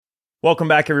Welcome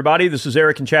back, everybody. This is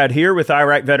Eric and Chad here with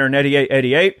Iraq Veteran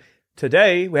 8888.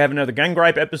 Today, we have another Gun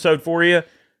Gripe episode for you.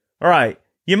 All right.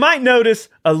 You might notice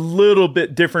a little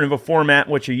bit different of a format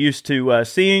what you're used to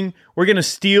seeing. We're going to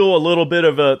steal a little bit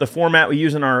of the format we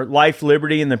use in our Life,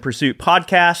 Liberty, and the Pursuit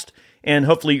podcast, and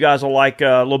hopefully you guys will like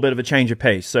a little bit of a change of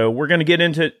pace. So we're going to get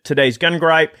into today's Gun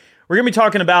Gripe. We're going to be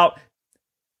talking about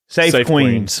Safe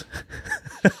Queens.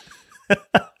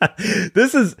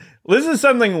 This is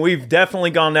something we've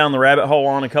definitely gone down the rabbit hole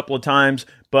on a couple of times,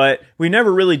 but we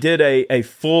never really did a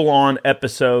full-on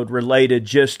episode related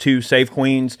just to Safe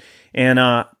Queens. And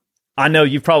I know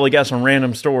you've probably got some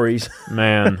random stories.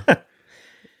 Man,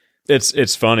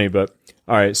 it's funny, but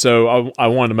all right. So I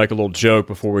wanted to make a little joke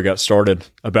before we got started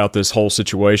about this whole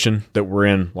situation that we're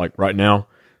in, like right now.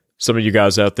 Some of you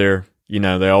guys out there, you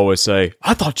know, they always say,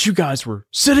 "I thought you guys were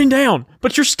sitting down,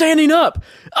 but you're standing up."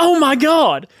 Oh my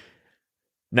God!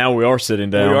 Now we are sitting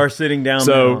down. We are sitting down.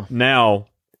 So now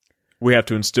we have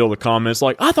to instill the comments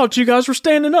like, "I thought you guys were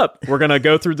standing up." We're going to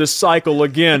go through this cycle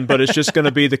again, but it's just going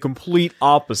to be the complete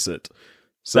opposite.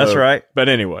 So, that's right. But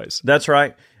anyways. That's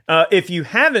right. If you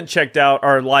haven't checked out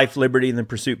our Life, Liberty, and the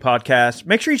Pursuit podcast,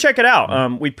 make sure you check it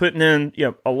out. We putting in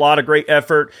a lot of great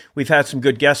effort. We've had some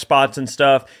good guest spots and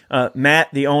stuff. Matt,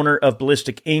 the owner of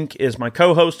Ballistic Inc., is my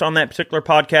co-host on that particular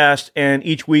podcast, and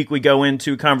each week we go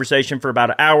into a conversation for about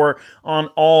an hour on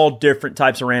all different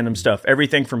types of random stuff.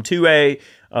 Everything from 2A,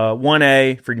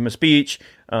 1A, freedom of speech,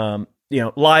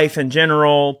 life in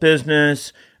general,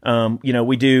 business.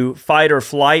 We do Fight or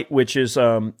Flight, which is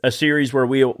a series where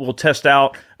we'll test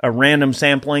out a random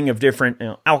sampling of different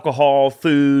alcohol,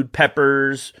 food,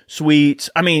 peppers, sweets.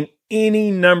 I mean, any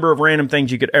number of random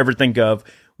things you could ever think of.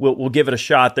 We'll give it a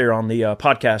shot there on the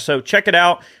podcast. So check it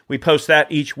out. We post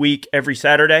that each week, every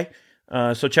Saturday.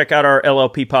 So check out our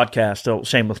LLP podcast. So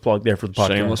shameless plug there for the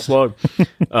podcast. Shameless plug.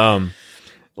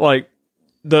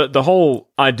 The whole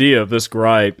idea of this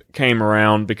gripe came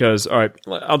around because, all right,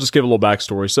 I'll just give a little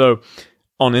backstory. So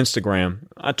on Instagram,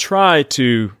 I try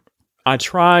to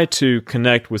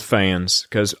connect with fans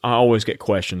because I always get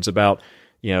questions about,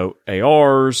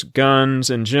 ARs,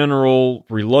 guns in general,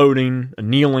 reloading,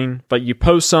 annealing. But you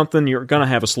post something, you're going to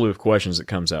have a slew of questions that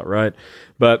comes out, right?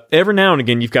 But every now and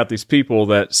again, you've got these people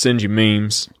that send you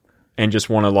memes and just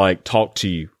want to talk to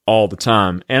you all the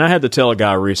time. And I had to tell a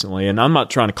guy recently, and I'm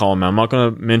not trying to call him out. I'm not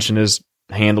going to mention his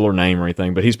handle or name or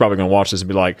anything, but he's probably going to watch this and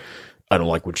be like, "I don't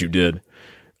like what you did."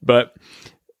 But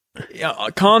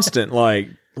constant,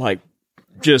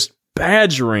 just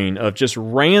badgering of just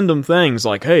random things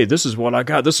like, "Hey, this is what I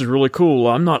got. This is really cool.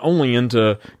 I'm not only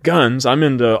into guns, I'm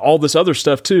into all this other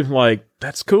stuff too."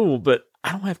 That's cool, but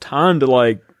I don't have time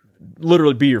to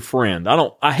literally be your friend.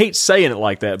 I hate saying it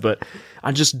like that, but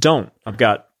I just don't. I've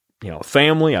got, a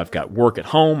family, I've got work at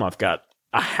home, I've got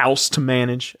a house to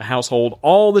manage, a household,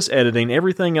 all this editing,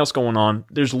 everything else going on.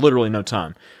 There's literally no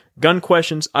time. Gun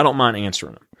questions, I don't mind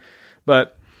answering them.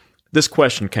 But this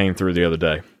question came through the other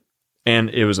day,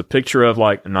 and it was a picture of a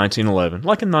 1911,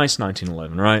 a nice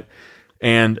 1911, right?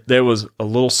 And there was a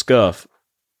little scuff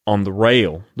on the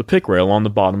rail, the pick rail on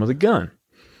the bottom of the gun.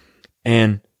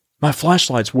 And my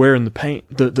flashlight's wearing the paint,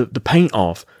 the paint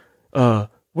off.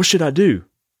 What should I do?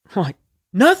 I'm like,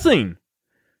 nothing.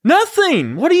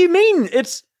 What do you mean?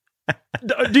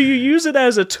 Do you use it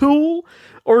as a tool,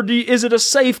 or is it a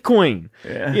safe queen?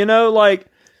 Yeah.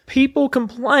 People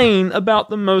complain about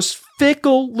the most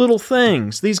fickle little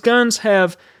things. These guns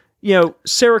have,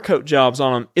 Cerakote jobs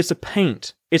on them. It's a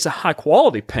paint. It's a high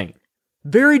quality paint.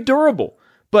 Very durable,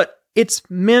 but it's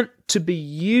meant to be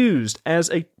used as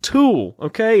a tool,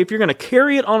 okay? If you're going to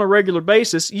carry it on a regular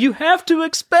basis, you have to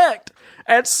expect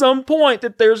at some point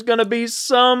that there's going to be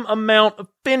some amount of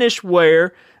finish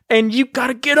wear, and you got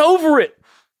to get over it.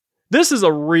 This is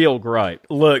a real gripe.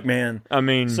 Look, man. I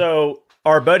mean... So,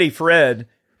 our buddy Fred,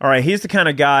 all right, he's the kind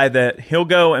of guy that he'll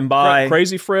go and buy...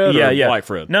 Crazy Fred or White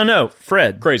Fred? No,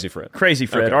 Fred. Crazy Fred. Crazy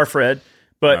Fred, okay. Our Fred.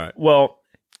 But, right. Well,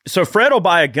 so Fred will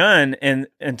buy a gun and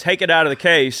take it out of the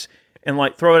case and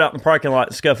throw it out in the parking lot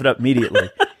and scuff it up immediately.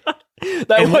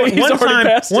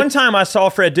 One time I saw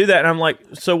Fred do that, and I'm like,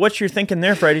 "So what's your thinking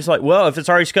there, Fred?" He's like, "Well, if it's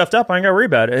already scuffed up, I ain't got to worry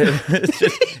about it.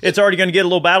 It's already going to get a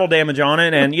little battle damage on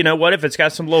it, and you know what? If it's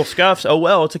got some little scuffs, oh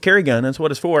well, it's a carry gun. That's what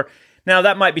it's for." Now,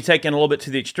 that might be taken a little bit to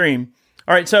the extreme.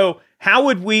 All right, so how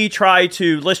would we try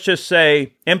to, let's just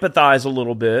say, empathize a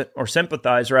little bit, or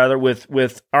sympathize rather, with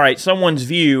all right, someone's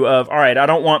view of, all right, I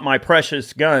don't want my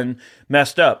precious gun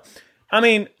messed up. I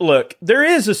mean, look, there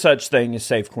is a such thing as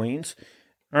safe queens,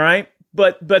 all right?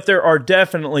 But there are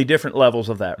definitely different levels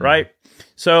of that, right?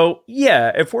 So,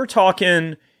 yeah, if we're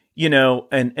talking,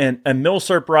 and a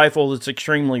Milsurp rifle that's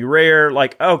extremely rare.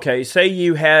 Like, okay, say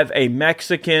you have a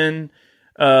Mexican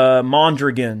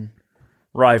Mondragon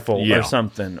rifle or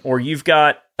something, or you've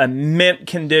got a mint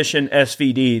condition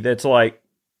SVD that's like,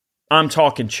 I'm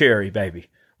talking cherry, baby,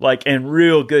 like in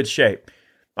real good shape.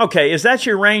 Okay, is that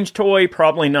your range toy?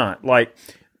 Probably not. Like,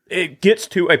 it gets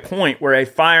to a point where a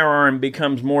firearm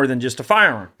becomes more than just a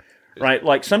firearm, right?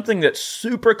 Like something that's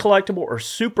super collectible or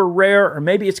super rare, or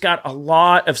maybe it's got a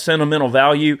lot of sentimental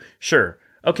value. Sure.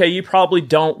 Okay, you probably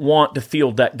don't want to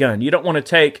field that gun. You don't want to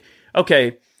take,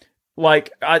 okay,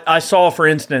 like I saw, for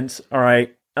instance, all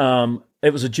right,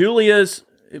 it was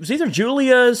either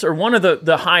Julia's or one of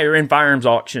the higher end firearms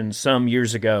auctions some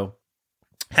years ago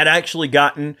had actually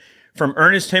gotten from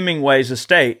Ernest Hemingway's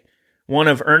estate one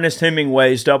of Ernest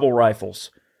Hemingway's double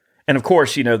rifles. And of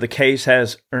course, the case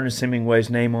has Ernest Hemingway's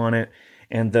name on it,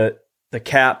 and the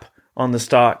cap on the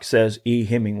stock says E.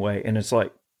 Hemingway. And it's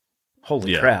like,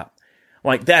 holy crap.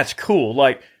 Like, that's cool.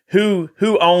 Like, who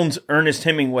owns Ernest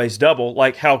Hemingway's double?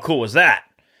 Like, how cool is that?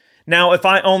 Now, if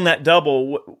I own that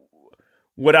double,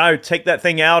 would I take that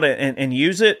thing out and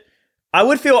use it? I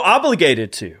would feel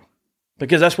obligated to,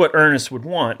 because that's what Ernest would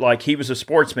want. Like, he was a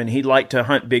sportsman. He liked to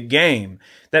hunt big game.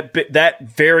 That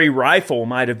very rifle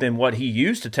might have been what he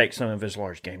used to take some of his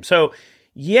large game. So,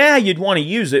 yeah, you'd want to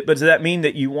use it, but does that mean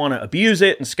that you want to abuse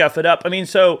it and scuff it up? I mean,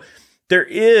 so there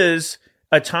is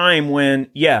a time when,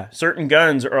 certain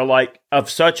guns are like of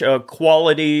such a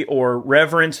quality or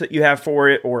reverence that you have for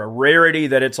it, or a rarity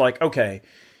that it's like, okay,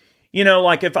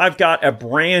 like if I've got a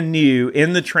brand new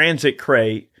in the transit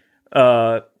crate,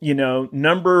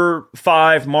 number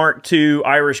 5 Mark II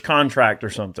Irish Contract or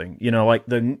something, like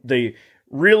the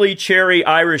really cherry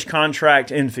Irish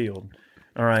Contract Enfield.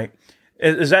 All right.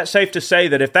 Is that safe to say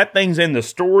that if that thing's in the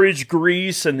storage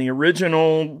grease and the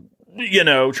original,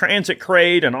 transit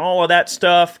crate and all of that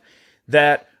stuff,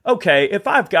 that, okay, if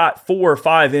I've got 4 or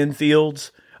 5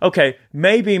 Enfields, okay,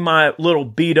 maybe my little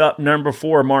beat up number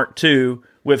 4 Mark II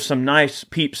with some nice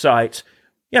peep sights,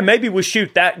 maybe we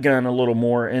shoot that gun a little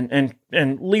more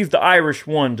and leave the Irish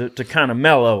one to kind of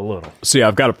mellow a little. See,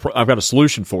 I've got a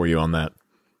solution for you on that.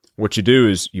 What you do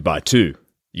is you buy 2.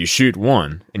 You shoot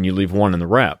 1 and you leave 1 in the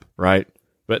wrap, right?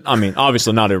 But I mean,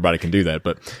 obviously not everybody can do that,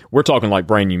 but we're talking like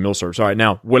brand new Milsurps. All right,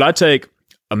 now, would I take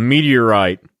a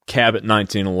Meteorite Cabot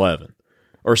 1911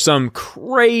 or some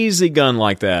crazy gun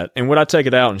like that, and would I take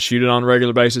it out and shoot it on a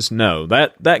regular basis? No,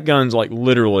 that gun's like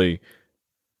literally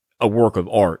a work of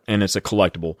art, and it's a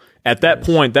collectible. At that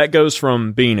point, that goes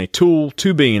from being a tool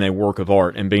to being a work of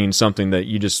art and being something that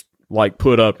you just like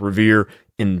put up, revere,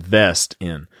 invest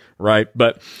in, right?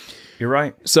 But you're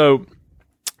right. So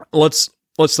let's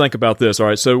think about this. All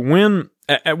right. So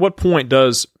at what point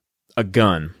does a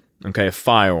gun, okay, a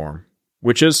firearm,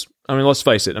 which is, I mean, let's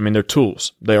face it, I mean, they're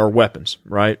tools. They are weapons,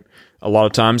 right? A lot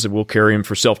of times we'll carry them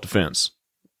for self-defense.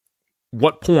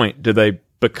 What point do they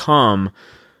become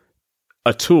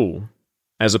a tool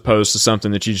as opposed to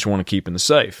something that you just want to keep in the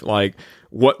safe? Like,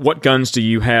 what guns do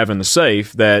you have in the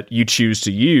safe that you choose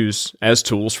to use as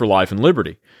tools for life and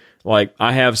liberty? Like,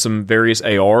 I have some various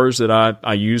ARs that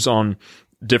I use on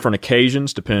different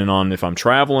occasions, depending on if I'm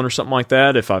traveling or something like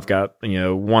that. If I've got,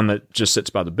 one that just sits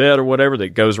by the bed or whatever that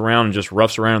goes around and just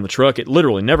roughs around in the truck, it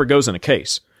literally never goes in a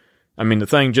case. I mean, the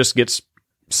thing just gets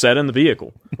set in the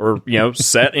vehicle, or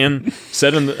set in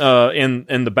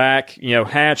the back,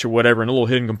 hatch or whatever, in a little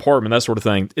hidden compartment, that sort of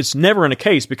thing. It's never in a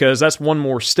case, because that's one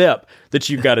more step that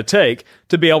you've got to take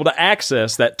to be able to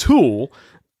access that tool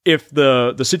if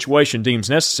the situation deems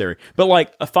necessary. But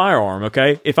like a firearm,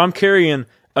 okay, if I'm carrying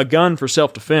a gun for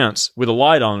self-defense with a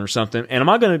light on or something, and am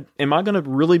I gonna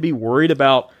really be worried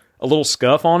about a little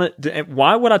scuff on it?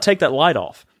 Why would I take that light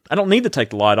off? I don't need to take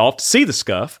the light off to see the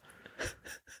scuff.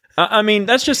 I mean,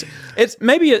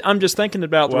 maybe I'm just thinking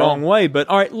about the wrong way, but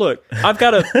all right, look, all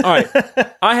right,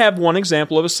 I have one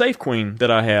example of a Safe Queen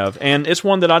that I have, and it's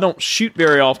one that I don't shoot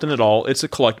very often at all. It's a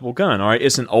collectible gun, all right?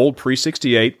 It's an old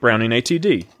pre-68 Browning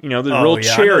ATD,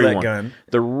 cherry one. Gun.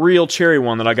 The real cherry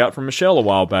one that I got from Michelle a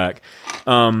while back.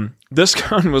 This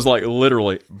gun was like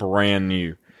literally brand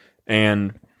new,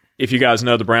 and if you guys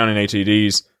know the Browning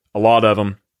ATDs, a lot of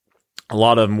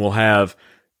them will have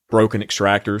broken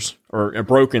extractors or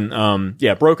broken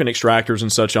extractors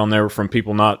and such on there from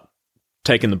people not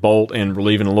taking the bolt and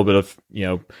relieving a little bit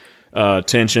of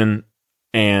tension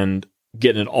and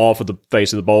getting it off of the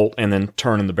face of the bolt and then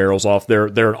turning the barrels off. They're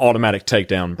an automatic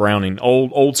takedown Browning,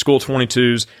 old school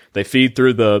 22s. They feed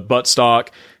through the buttstock,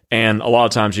 And a lot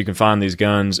of times you can find these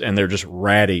guns and they're just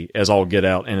ratty as all get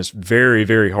out. And it's very,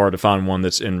 very hard to find one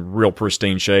that's in real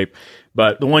pristine shape.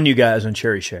 But The one you got is in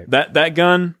cherry shape. that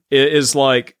gun is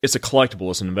like, it's a collectible.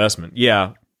 It's an investment.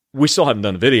 Yeah, we still haven't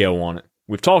done a video on it.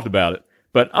 We've talked about it.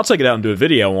 But I'll take it out and do a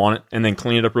video on it and then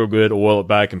clean it up real good, oil it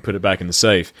back, and put it back in the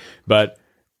safe. But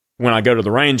when I go to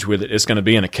the range with it, it's going to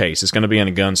be in a case. It's going to be in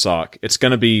a gun sock. It's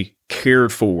going to be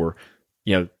cared for,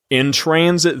 in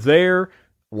transit there,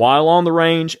 while on the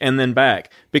range, and then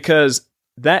back. Because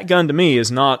that gun to me is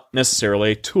not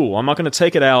necessarily a tool. I'm not going to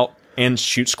take it out and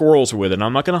shoot squirrels with it.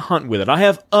 I'm not going to hunt with it. I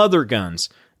have other guns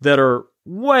that are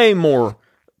way more,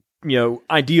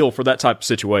 ideal for that type of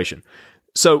situation.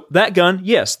 So that gun,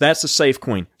 yes, that's a safe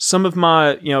queen. Some of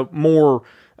my, more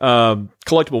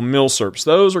collectible milsurps,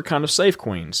 those are kind of safe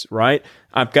queens, right?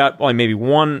 I've got like maybe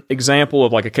one example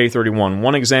of like a K31,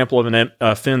 one example of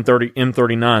a Fin 30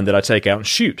 M39 that I take out and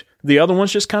shoot. The other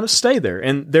ones just kind of stay there,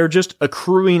 and they're just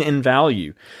accruing in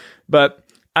value. But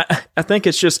I think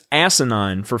it's just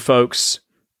asinine for folks,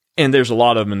 and there's a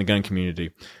lot of them in the gun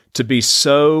community, to be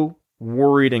so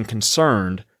worried and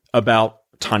concerned about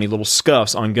tiny little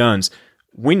scuffs on guns.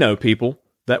 We know people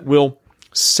that will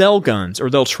sell guns, or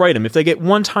they'll trade them if they get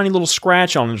one tiny little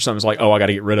scratch on them or something. It's like, oh, I got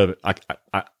to get rid of it.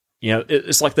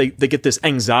 It's like they get this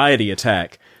anxiety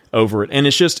attack over it, and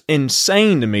it's just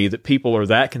insane to me that people are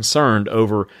that concerned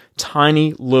over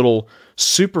tiny little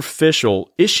superficial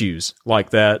issues like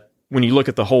that when you look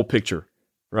at the whole picture,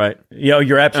 right?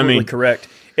 You're absolutely correct.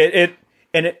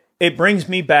 It brings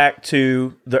me back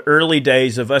to the early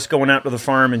days of us going out to the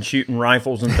farm and shooting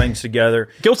rifles and things together.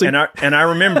 Guilty. And I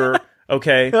remember,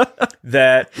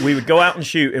 that we would go out and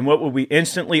shoot, and what would we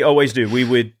instantly always do? We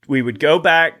would go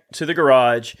back to the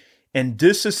garage and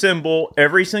disassemble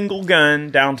every single gun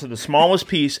down to the smallest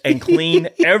piece and clean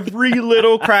every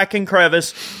little crack and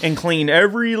crevice and clean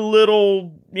every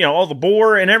little, all the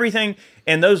bore and everything.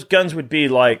 And those guns would be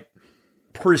like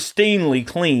pristinely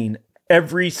clean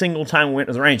every single time we went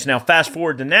to the range. Now, fast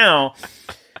forward to now,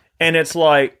 and it's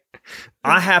like,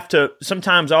 I have to,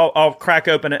 sometimes I'll crack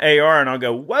open an AR and I'll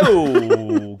go,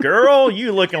 whoa, girl,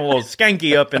 you looking a little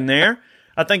skanky up in there.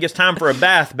 I think it's time for a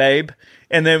bath, babe.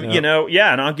 And then,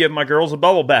 and I'll give my girls a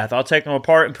bubble bath. I'll take them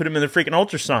apart and put them in the freaking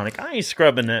ultrasonic. I ain't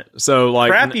scrubbing it. So,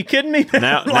 like, crap, you kidding me?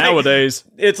 Nowadays,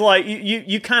 it's like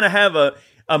you kind of have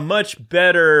a much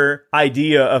better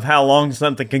idea of how long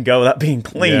something can go without being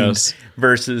cleaned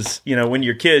versus, when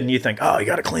you're a kid and you think, oh, you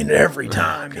got to clean it every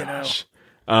time,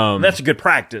 That's a good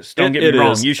practice. Don't get me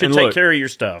wrong. You should take care of your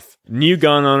stuff. New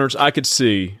gun owners, I could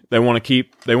see they want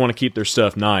to keep their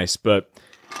stuff nice, but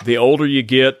the older you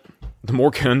get, the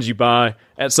more guns you buy.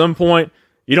 At some point,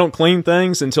 you don't clean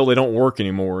things until they don't work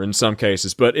anymore in some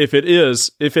cases. But if it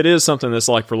is something that's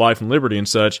like for life and liberty and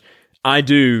such, I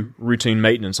do routine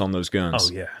maintenance on those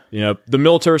guns. Oh yeah. The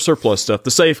military surplus stuff,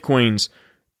 the safe queens,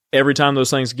 every time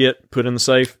those things get put in the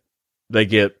safe, they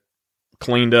get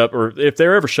cleaned up, or if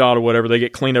they're ever shot or whatever, they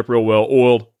get cleaned up real well,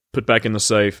 oiled, put back in the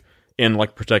safe in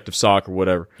like protective sock or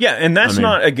whatever. Yeah, and that's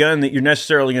not a gun that you're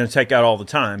necessarily going to take out all the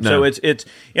time. No. So it's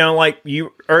like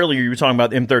you earlier you were talking about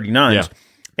the M39s. Yeah.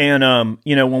 And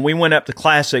when we went up to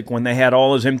Classic, when they had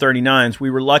all those M39s,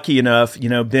 we were lucky enough,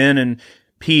 Ben and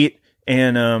Pete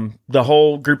and the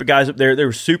whole group of guys up there, they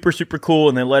were super, super cool,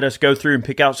 and they let us go through and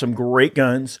pick out some great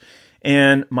guns.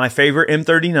 And my favorite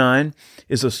M39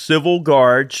 is a Civil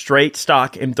Guard straight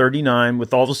stock M39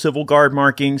 with all the Civil Guard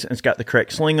markings, and it's got the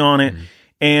correct sling on it. Mm-hmm.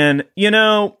 And,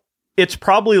 it's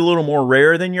probably a little more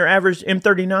rare than your average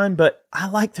M39, but I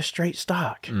like the straight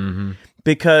stock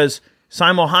because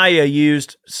Simon Haya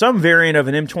used some variant of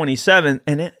an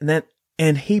M27,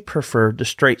 and he preferred the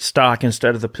straight stock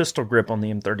instead of the pistol grip on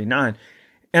the M39.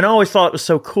 And I always thought it was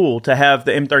so cool to have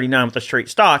the M39 with the straight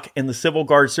stock and the Civil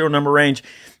Guard serial number range.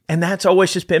 And that's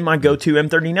always just been my go-to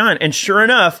M39. And sure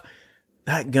enough,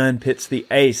 that gun pits the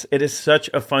ace. It is such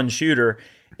a fun shooter.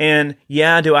 And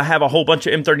yeah, do I have a whole bunch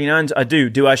of M39s? I do.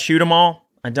 Do I shoot them all?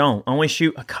 I don't. I only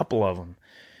shoot a couple of them.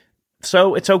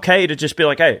 So it's okay to just be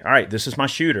like, hey, all right, this is my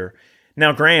shooter.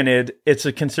 Now, granted, it's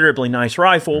a considerably nice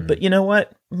rifle, but you know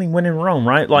what? I mean, when in Rome,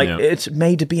 right? Like, It's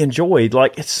made to be enjoyed.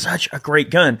 Like, it's such a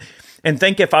great gun. And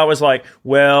think if I was like,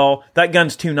 well, that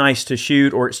gun's too nice to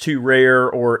shoot, or it's too rare,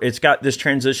 or it's got this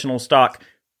transitional stock.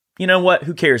 You know what?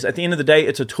 Who cares? At the end of the day,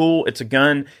 it's a tool. It's a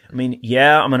gun. I mean,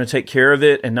 yeah, I'm going to take care of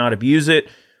it and not abuse it,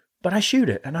 but I shoot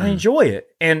it and I enjoy it.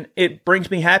 And it brings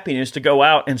me happiness to go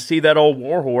out and see that old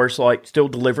warhorse, like, still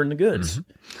delivering the goods.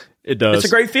 Mm-hmm. It does.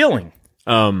 It's a great feeling.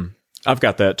 I've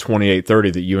got that 2830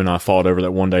 that you and I fought over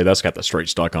that one day. That's got the straight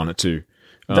stock on it too.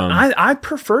 I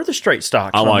prefer the straight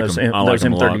stocks on those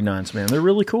M39s, man. They're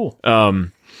really cool.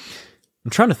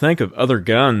 I'm trying to think of other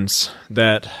guns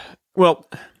that, well,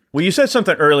 you said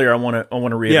something earlier I want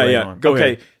to reiterate on. Go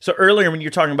ahead. So earlier when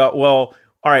you're talking about, well,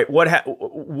 all right,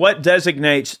 what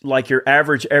designates like your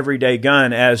average everyday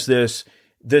gun as this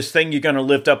thing you're going to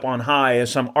lift up on high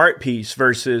as some art piece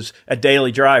versus a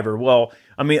daily driver? Well,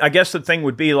 I mean, I guess the thing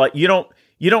would be like you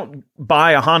don't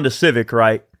buy a Honda Civic,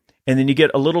 right? And then you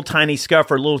get a little tiny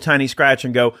scuff or a little tiny scratch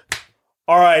and go,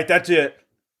 all right, that's it.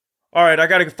 All right, I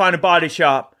got to find a body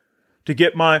shop to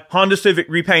get my Honda Civic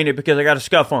repainted because I got a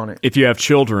scuff on it. If you have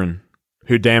children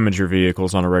who damage your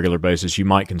vehicles on a regular basis, you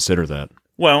might consider that.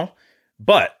 Well,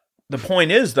 but the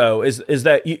point is, though, is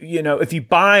that, you know, if you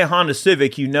buy a Honda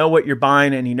Civic, you know what you're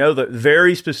buying and you know the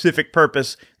very specific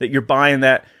purpose that you're buying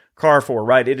that car for,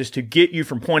 right? It is to get you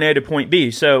from point A to point B.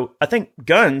 So I think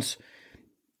guns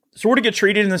sort of get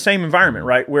treated in the same environment,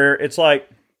 right? Where it's like,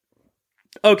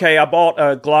 okay, I bought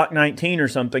a Glock 19 or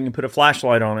something and put a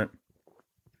flashlight on it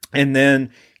and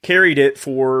then carried it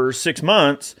for 6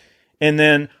 months. And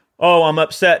then, oh, I'm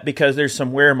upset because there's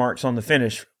some wear marks on the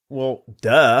finish. Well,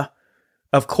 duh.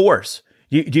 Of course.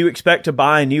 Do you expect to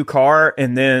buy a new car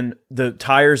and then the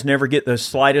tires never get the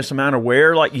slightest amount of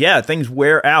wear? Like, yeah, things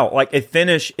wear out. Like a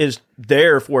finish is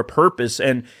there for a purpose.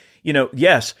 And, you know,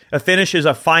 yes, a finish is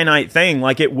a finite thing.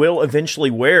 Like it will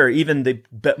eventually wear. Even the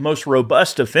most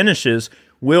robust of finishes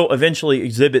will eventually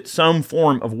exhibit some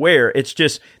form of wear. It's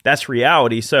just, that's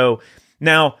reality. So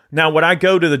now when I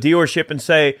go to the dealership and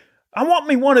say, I want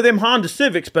me one of them Honda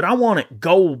Civics, but I want it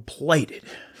gold plated.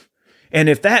 And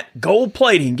if that gold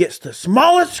plating gets the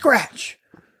smallest scratch,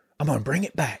 I'm going to bring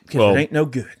it back because it ain't no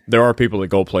good. There are people that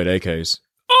gold plate AKs.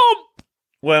 Oh,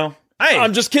 well, hey.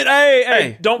 I'm just kidding.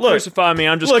 Hey, don't crucify me.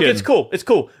 I'm just kidding. Look, it's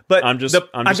cool. But I guess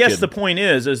kidding. The point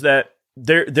is that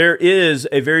there is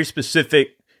a very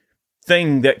specific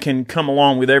thing that can come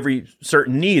along with every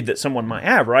certain need that someone might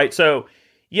have, right? So,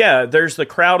 yeah, there's the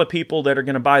crowd of people that are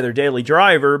going to buy their daily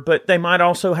driver, but they might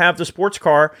also have the sports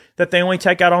car that they only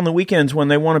take out on the weekends when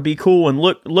they want to be cool and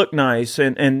look nice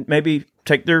and maybe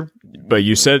take their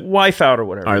wife out or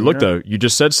whatever. All right, look, though, you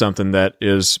just said something that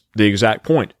is the exact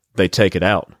point. They take it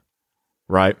out,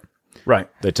 right? Right.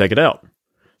 They take it out.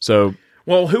 So,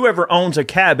 well, whoever owns a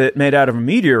Cabot made out of a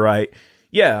meteorite,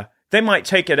 yeah, they might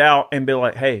take it out and be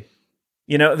like, hey,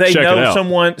 you know, they know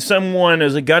someone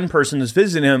as a gun person is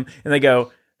visiting him and they go,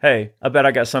 hey, I bet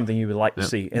I got something you would like to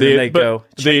see. And then they go,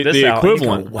 check this out.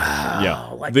 Equivalent, go, wow. Yeah.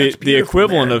 Like, the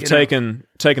equivalent of taking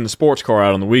the sports car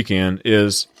out on the weekend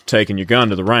is taking your gun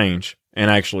to the range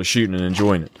and actually shooting and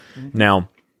enjoying it. Mm-hmm. Now,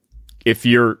 if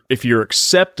you're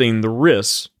accepting the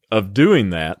risks of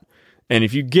doing that, and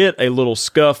if you get a little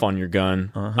scuff on your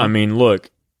gun, I mean,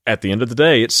 look, at the end of the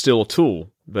day, it's still a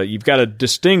tool. But you've got to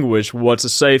distinguish what's a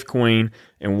safe queen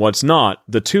and what's not.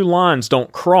 The two lines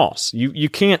don't cross. You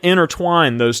can't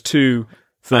intertwine those two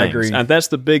things. I agree. And that's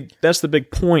the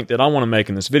big point that I want to make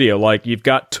in this video. Like, you've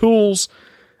got tools.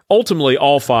 Ultimately,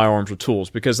 all firearms are tools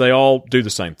because they all do the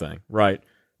same thing, right?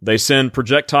 They send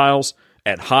projectiles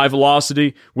at high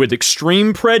velocity with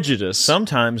extreme prejudice.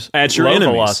 Sometimes at your low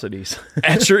enemies. Velocities.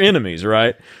 At your enemies,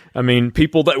 right? I mean,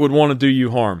 people that would want to do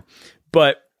you harm.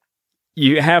 But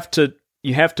you have to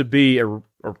be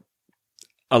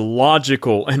a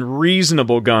logical and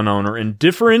reasonable gun owner and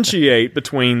differentiate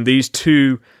between these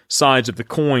two sides of the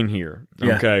coin here.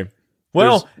 Yeah. Okay.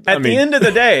 Well, at the end of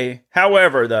the day,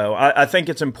 however, though, I think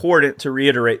it's important to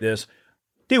reiterate this.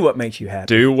 Do what makes you happy.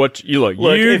 Do what you look.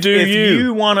 If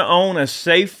you want to own a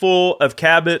safe full of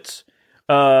Cabots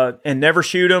and never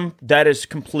shoot them, that is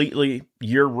completely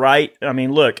your right. I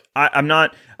mean, look,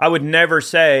 I would never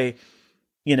say,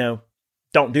 you know,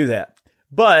 don't do that.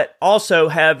 But also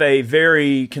have a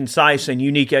very concise and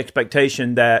unique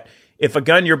expectation that if a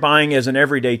gun you're buying as an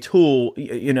everyday tool,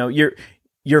 you know,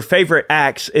 your favorite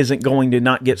axe isn't going to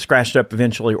not get scratched up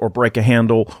eventually or break a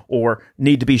handle or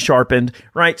need to be sharpened,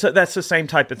 right? So that's the same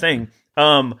type of thing.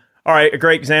 All right, a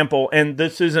great example, and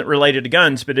this isn't related to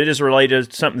guns, but it is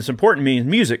related to something that's important to me, is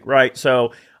music, right?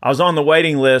 So I was on the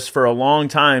waiting list for a long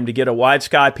time to get a Wide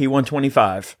Sky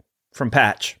P125 from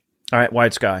Patch. All right,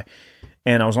 Wide Sky.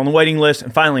 And I was on the waiting list,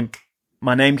 and finally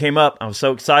my name came up. I was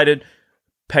so excited,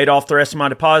 paid off the rest of my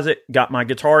deposit, got my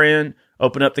guitar in,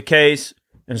 opened up the case,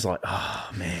 and it's like,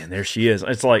 oh, man, there she is.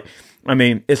 It's like, I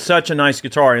mean, it's such a nice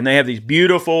guitar, and they have these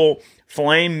beautiful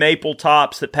flame maple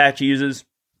tops that Patch uses.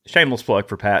 Shameless plug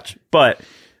for Patch. But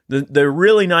they're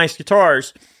really nice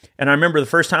guitars, and I remember the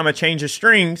first time I changed the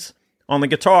strings on the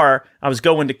guitar, I was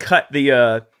going to cut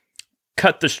the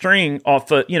string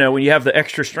off, you know, when you have the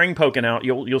extra string poking out,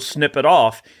 you'll snip it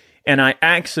off. And I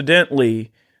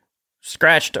accidentally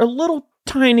scratched a little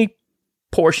tiny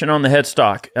portion on the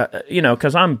headstock, you know,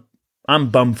 because I'm I'm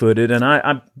bum-footed and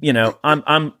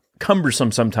I'm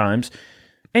cumbersome sometimes.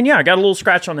 And yeah, I got a little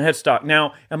scratch on the headstock.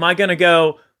 Now, am I going to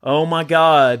go, oh my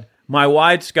God, my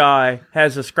wide sky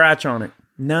has a scratch on it?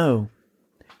 No.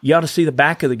 You ought to see the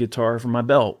back of the guitar from my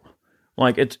belt.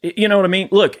 Like you know what I mean?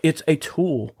 Look, it's a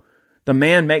tool. The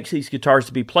man makes these guitars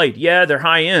to be played. Yeah, they're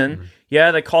high end. Mm-hmm.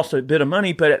 Yeah, they cost a bit of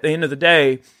money, but at the end of the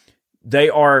day, they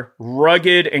are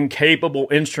rugged and capable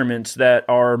instruments that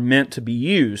are meant to be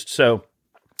used. So,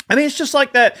 I mean, it's just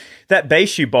like that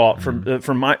bass you bought from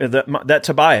that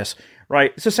Tobias,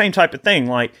 right? It's the same type of thing.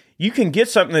 Like, you can get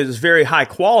something that is very high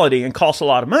quality and costs a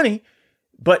lot of money,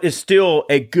 but is still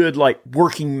a good, like,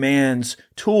 working man's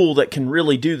tool that can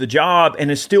really do the job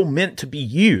and is still meant to be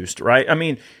used, right? I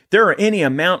mean, there are any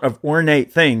amount of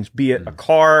ornate things, be it a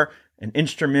car, an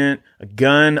instrument, a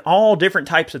gun, all different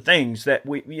types of things that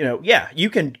you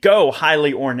can go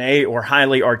highly ornate or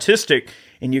highly artistic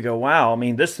and you go, wow, I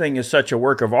mean, this thing is such a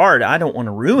work of art. I don't want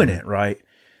to ruin it, right?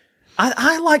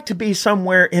 I like to be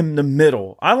somewhere in the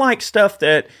middle. I like stuff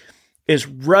that is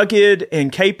rugged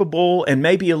and capable and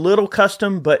maybe a little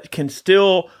custom, but can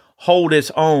still hold its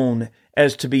own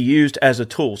as to be used as a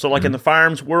tool. So like in the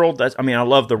firearms world, I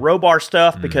love the Robar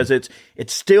stuff because it's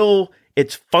still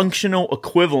its functional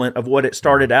equivalent of what it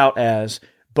started out as,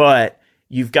 but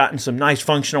you've gotten some nice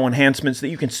functional enhancements that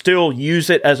you can still use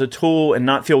it as a tool and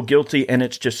not feel guilty, and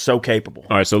it's just so capable.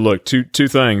 All right, so look, two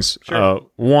things. Sure.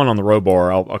 One on the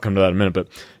Robar, I'll come to that in a minute, but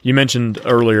you mentioned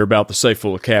earlier about the safe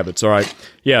full of cabots, all right?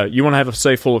 Yeah, you want to have a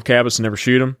safe full of cabots and never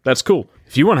shoot them? That's cool.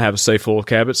 If you want to have a safe full of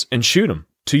cabots and shoot them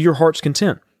to your heart's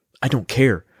content, I don't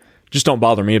care. Just don't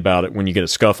bother me about it when you get a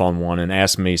scuff on one and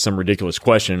ask me some ridiculous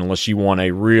question unless you want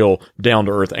a real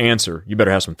down-to-earth answer. You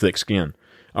better have some thick skin.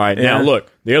 All right, Now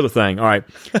look, the other thing, all right,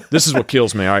 this is what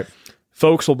kills me, all right?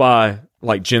 Folks will buy,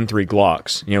 like, Gen 3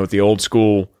 Glocks, with the old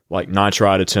school, like,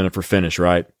 nitride attentive for finish,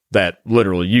 right? That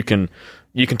literally you can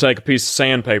take a piece of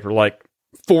sandpaper, like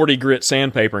 40 grit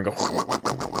sandpaper, and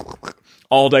go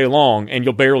all day long, and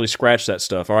you'll barely scratch that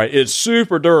stuff, all right? It's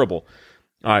super durable.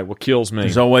 All right, what kills me...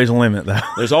 There's always a limit, though.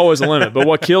 There's always a limit, but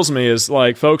what kills me is,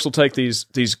 like, folks will take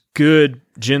these good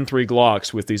Gen 3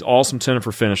 Glocks with these awesome tinted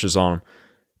for finishes on them,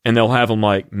 and they'll have them,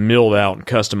 like, milled out and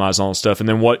customized on stuff, and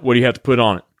then what do you have to put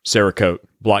on it? Cerakote,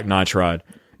 black nitride.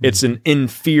 It's an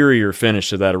inferior finish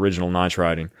to that original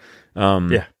nitriding.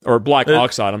 Or black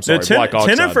oxide, I'm sorry, black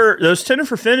oxide. Those tinted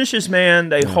for finishes, man,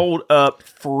 they hold up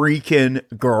freaking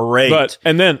great.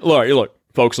 And then, look,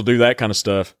 folks will do that kind of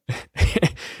stuff,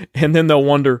 and then they'll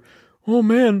wonder, oh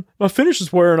man, my finish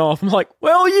is wearing off. I'm like,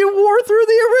 well, you wore through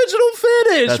the original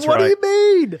finish. That's what right. do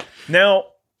you mean? Now,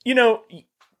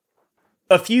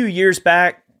 a few years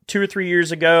back, 2 or 3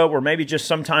 years ago, or maybe just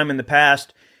sometime in the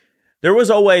past, there was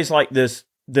always like this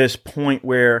point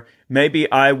where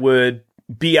maybe I would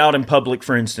be out in public,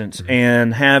 for instance,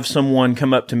 and have someone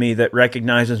come up to me that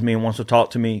recognizes me and wants to talk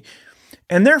to me.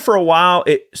 And there for a while,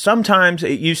 sometimes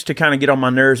it used to kind of get on my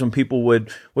nerves when people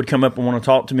would come up and want to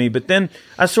talk to me. But then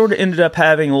I sort of ended up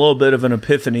having a little bit of an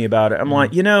epiphany about it. I'm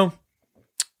like,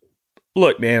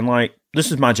 look, man, like,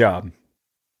 this is my job.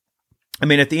 I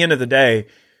mean, at the end of the day,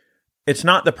 it's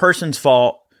not the person's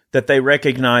fault that they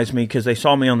recognize me because they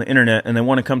saw me on the internet and they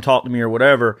want to come talk to me or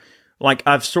whatever. Like,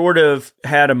 I've sort of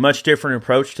had a much different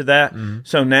approach to that. Mm-hmm.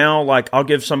 So now, like, I'll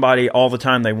give somebody all the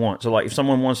time they want. So, like, if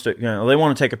someone wants to, they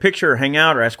want to take a picture or hang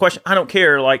out or ask questions, I don't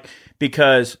care, like,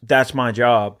 because that's my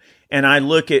job. And I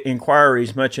look at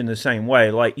inquiries much in the same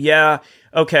way. Like, yeah,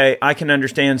 okay, I can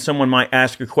understand someone might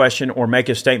ask a question or make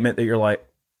a statement that you're like,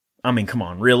 I mean, come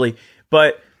on, really?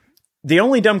 But the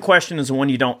only dumb question is the one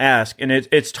you don't ask. And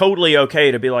it's totally okay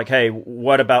to be like, hey,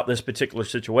 what about this particular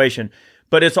situation?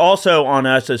 But it's also on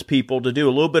us as people to do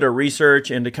a little bit of research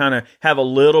and to kind of have a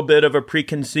little bit of a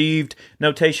preconceived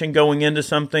notation going into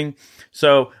something.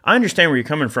 So I understand where you're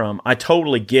coming from. I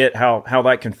totally get how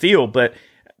that can feel. But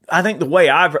I think the way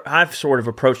I've sort of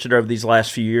approached it over these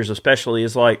last few years, especially,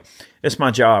 is like, it's my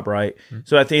job, right? Mm-hmm.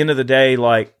 So at the end of the day,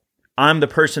 like, I'm the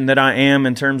person that I am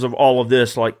in terms of all of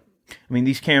this. Like, I mean,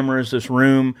 these cameras, this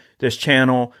room, this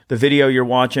channel, the video you're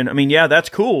watching. I mean, yeah, that's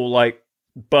cool. Like,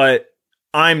 but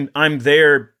I'm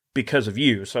there because of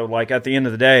you. So, like, at the end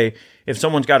of the day, if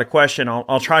someone's got a question,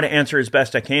 I'll try to answer as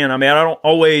best I can. I mean, I don't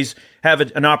always have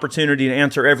an opportunity to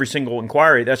answer every single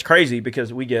inquiry. That's crazy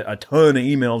because we get a ton of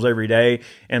emails every day.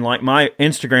 And, like, my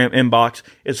Instagram inbox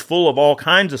is full of all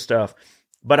kinds of stuff.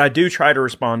 But I do try to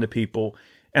respond to people.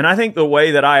 And I think the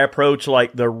way that I approach,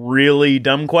 like, the really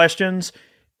dumb questions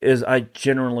is I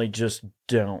generally just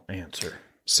don't answer.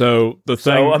 So the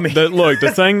thing, So, I mean-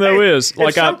 the thing though is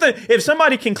like if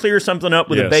somebody can clear something up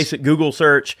with a Yes. basic Google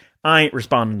search, I ain't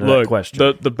responding to that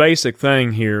question. The basic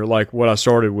thing here, like what I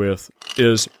started with,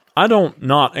 is I don't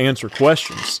not answer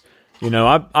questions. You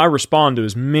know, I respond to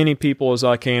as many people as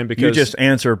I can because you just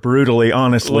answer brutally,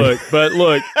 honestly.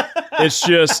 Look, it's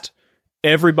just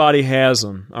everybody has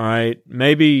them. All right,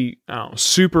 maybe I don't know,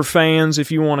 super fans,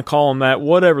 if you want to call them that,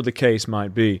 whatever the case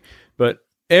might be. But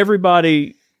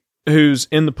everybody who's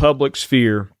in the public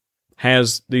sphere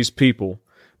has these people.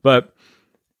 But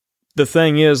the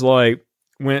thing is, like,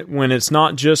 when it's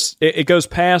not just, it goes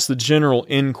past the general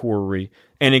inquiry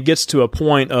and it gets to a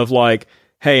point of like,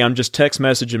 hey, I'm just text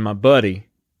messaging my buddy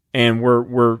and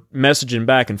we're messaging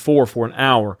back and forth for an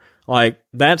hour. Like,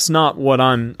 that's not what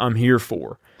I'm here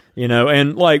for. You know,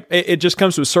 and like it just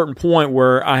comes to a certain point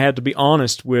where I had to be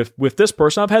honest with this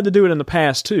person. I've had to do it in the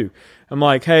past too. I'm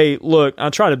like, hey, look, I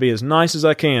try to be as nice as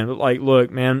I can, but like,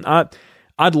 look, man,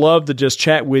 I'd love to just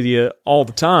chat with you all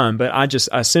the time, but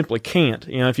I simply can't.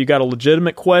 You know, if you got a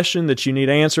legitimate question that you need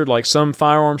answered, like some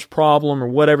firearms problem or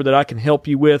whatever that I can help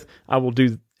you with, I will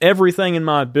do everything in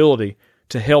my ability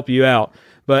to help you out.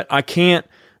 But I can't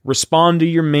respond to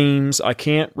your memes. I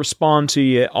can't respond to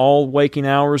you all waking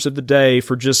hours of the day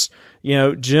for just, you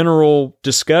know, general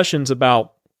discussions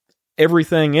about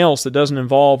everything else that doesn't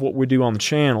involve what we do on the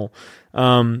channel.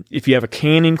 If you have a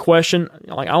canning question,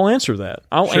 like, I'll answer that.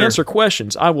 I'll answer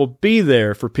questions. I will be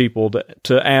there for people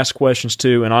to ask questions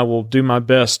to, and I will do my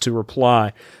best to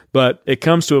reply. But it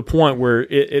comes to a point where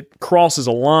it crosses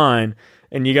a line.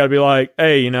 And you got to be like,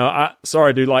 hey, you know,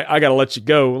 sorry, dude, like, I got to let you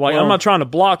go. Like, I'm not trying to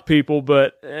block people,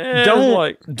 but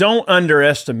don't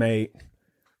underestimate,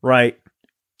 right?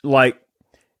 Like,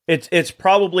 it's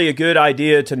probably a good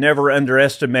idea to never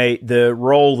underestimate the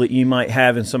role that you might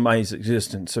have in somebody's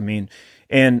existence. I mean,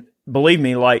 and believe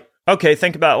me, like, okay,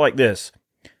 think about it like this.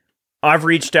 I've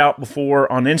reached out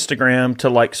before on Instagram to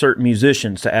like certain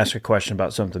musicians to ask a question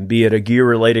about something, be it a gear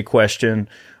related question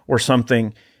or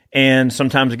something. And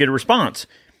sometimes I get a response.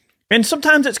 And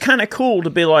sometimes it's kind of cool to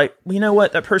be like, well, you know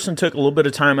what? That person took a little bit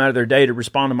of time out of their day to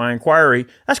respond to my inquiry.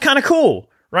 That's kind of cool,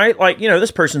 right? Like, you know,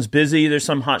 this person's busy. There's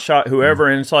some hotshot, whoever.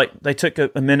 And it's like they took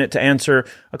a minute to answer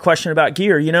a question about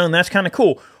gear, you know, and that's kind of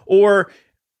cool. Or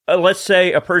let's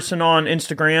say a person on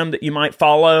Instagram that you might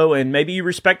follow and maybe you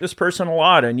respect this person a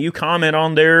lot and you comment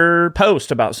on their post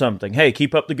about something. Hey,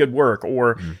 keep up the good work.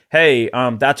 Or, hey,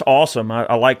 that's awesome.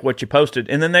 I like what you posted.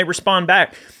 And then they respond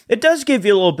back. It does give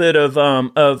you a little bit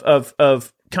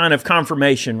of kind of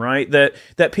confirmation, right?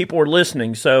 That people are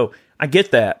listening. So I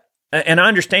get that. And I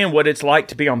understand what it's like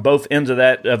to be on both ends of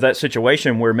that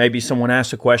situation where maybe someone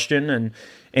asks a question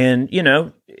and, you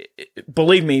know,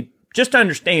 believe me, just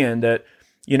understand that,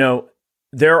 you know,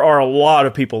 there are a lot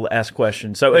of people that ask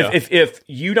questions. So if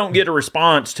you don't get a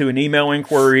response to an email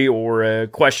inquiry or a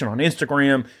question on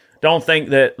Instagram, don't think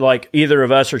that like either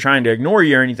of us are trying to ignore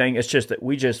you or anything. It's just that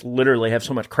we just literally have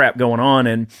so much crap going on.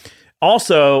 And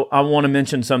also, I want to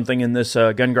mention something in this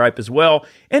gun gripe as well.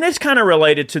 And it's kind of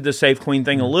related to the Save Queen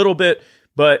thing a little bit,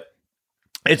 but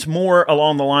it's more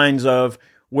along the lines of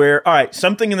where, all right,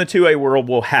 something in the 2A world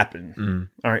will happen.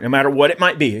 All right, no matter what it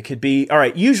might be. It could be, all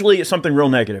right, usually it's something real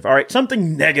negative. All right,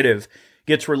 something negative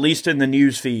gets released in the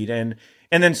news feed. And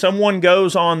then someone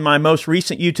goes on my most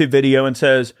recent YouTube video and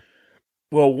says,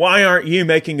 well, why aren't you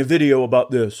making a video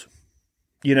about this?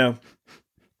 You know,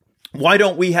 why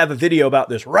don't we have a video about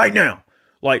this right now?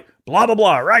 Like, blah, blah,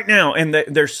 blah, right now. And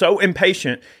they're so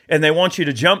impatient and they want you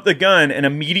to jump the gun and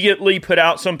immediately put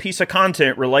out some piece of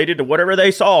content related to whatever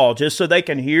they saw just so they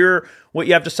can hear what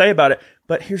you have to say about it.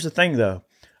 But here's the thing, though.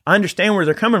 I understand where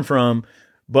they're coming from,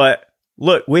 but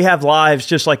look, we have lives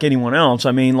just like anyone else.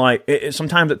 I mean, like,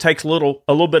 sometimes it takes a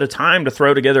little bit of time to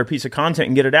throw together a piece of content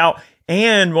and get it out.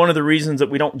 And one of the reasons that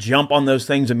we don't jump on those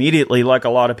things immediately, like a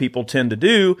lot of people tend to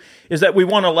do, is that we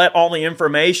want to let all the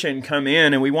information come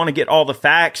in and we want to get all the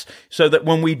facts so that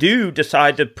when we do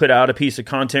decide to put out a piece of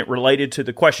content related to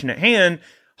the question at hand,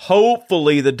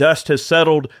 hopefully the dust has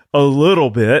settled a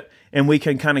little bit and we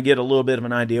can kind of get a little bit of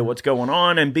an idea what's going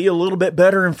on and be a little bit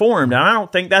better informed. And I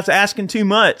don't think that's asking too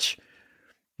much.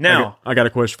 Now, I got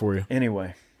a question for you.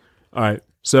 Anyway. All right.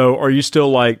 So are you still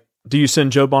like, do you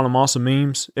send Joe Bonamassa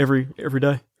memes every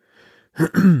day?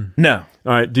 No.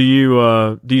 All right. Do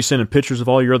you send him pictures of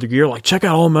all your other gear? Like, check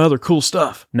out all my other cool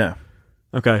stuff. No.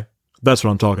 Okay. That's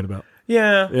what I'm talking about.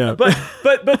 Yeah.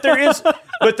 But there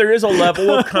is a level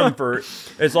of comfort.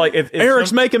 It's like if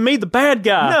Eric's making me the bad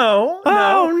guy.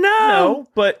 No.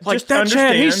 But like just that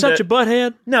understand Chad, he's such a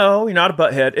butthead. No, you're not a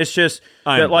butthead. It's just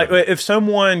that like if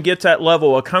someone gets that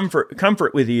level of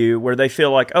comfort with you where they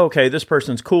feel like, okay, this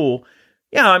person's cool,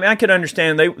 yeah, I mean, I could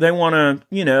understand they want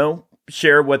to,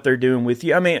 share what they're doing with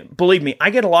you. I mean, believe me,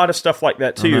 I get a lot of stuff like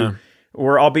that too,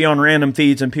 where I'll be on random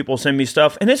feeds and people send me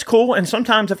stuff, and it's cool. And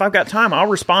sometimes if I've got time, I'll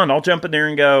respond. I'll jump in there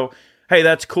and go, hey,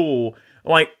 that's cool.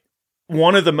 Like,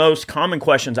 one of the most common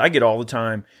questions I get all the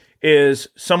time is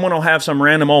someone will have some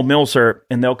random old milsurp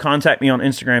and they'll contact me on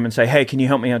Instagram and say, hey, can you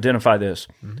help me identify this?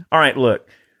 Mm-hmm. All right, look,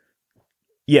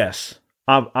 yes,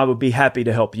 I would be happy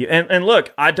to help you. And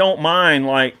look, I don't mind,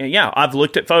 like, yeah, I've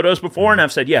looked at photos before and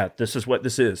I've said, yeah, this is what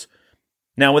this is.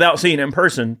 Now, without seeing it in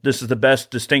person, this is the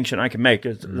best distinction I can make.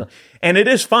 Mm-hmm. And it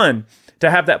is fun to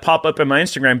have that pop up in my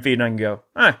Instagram feed and I can go,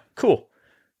 cool.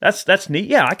 That's neat.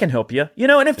 Yeah, I can help you.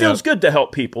 And it feels good to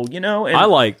help people, And I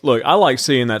like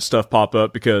seeing that stuff pop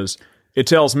up because it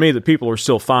tells me that people are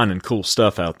still finding cool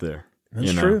stuff out there.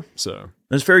 That's true. So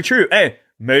that's very true. Hey,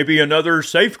 maybe another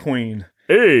safe queen.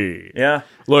 Hey. Yeah.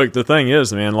 Look, the thing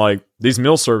is, man, like these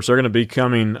milsurps are going to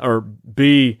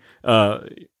be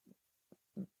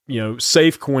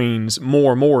safe queens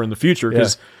more and more in the future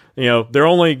because, they're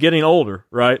only getting older,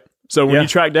 right? So when you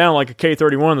track down like a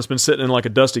K31 that's been sitting in like a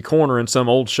dusty corner in some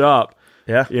old shop,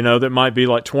 that might be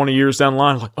like 20 years down the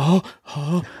line, like,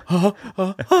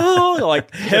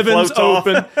 like heavens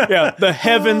open. Yeah, the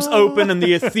heavens open and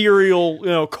the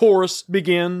ethereal, chorus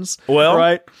begins. Well,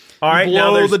 right? All right,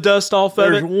 blow now the dust off of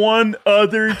it. There's one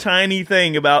other tiny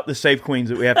thing about the safe queens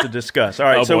that we have to discuss. All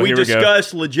right, we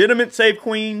discussed legitimate safe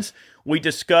queens. We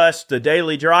discussed the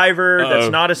daily driver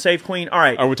that's not a safe queen. All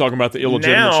right. Are we talking about the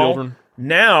illegitimate children?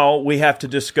 Now we have to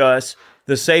discuss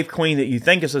the safe queen that you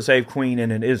think is a safe queen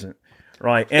and it isn't,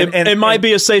 right? And it might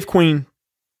be a safe queen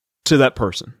to that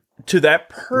person. To that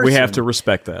person, we have to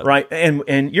respect that, right?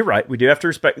 And you're right. We do have to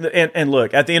respect. And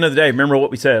look, at the end of the day, remember what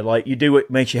we said. Like, you do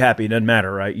what makes you happy. It doesn't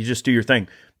matter, right? You just do your thing.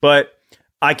 But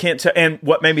I can't tell. And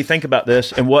what made me think about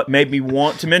this, and what made me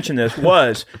want to mention this,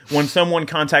 was when someone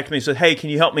contacted me and said, "Hey, can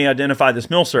you help me identify this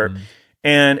milsurp?" Mm-hmm.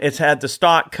 And it's had the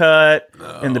stock cut,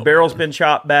 and the barrel's been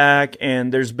chopped back,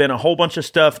 and there's been a whole bunch of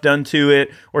stuff done to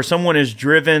it, or someone has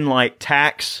driven like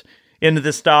tacks into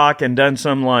the stock and done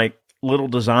some like little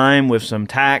design with some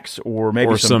tacks, or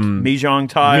maybe some Mahjong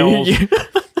tiles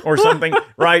or something,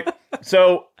 right?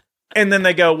 So, and then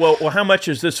they go, well, how much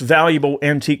is this valuable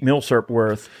antique milsurp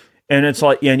worth? And it's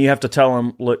like, and you have to tell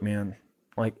them, look, man,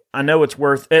 like, I know it's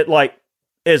worth it. Like,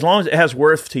 as long as it has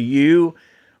worth to you,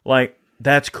 like,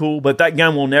 that's cool, but that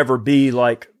gun will never be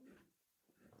like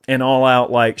an all-out,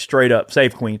 like, straight-up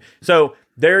safe queen. So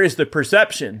there is the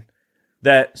perception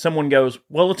that someone goes,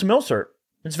 well, it's a milsurp.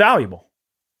 It's valuable.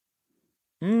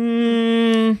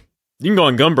 You can go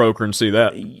on Gunbroker and see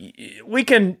that.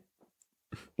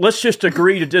 Let's just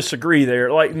agree to disagree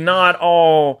there. Like, not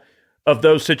all of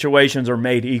those situations are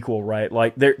made equal, right?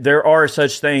 Like, there are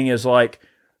such thing as, like,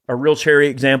 a real cherry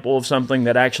example of something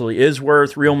that actually is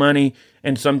worth real money,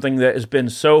 and something that has been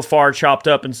so far chopped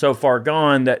up and so far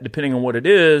gone that, depending on what it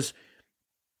is,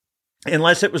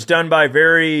 unless it was done by a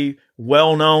very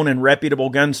well-known and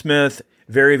reputable gunsmith,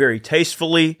 very, very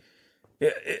tastefully,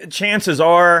 chances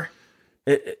are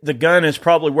the gun is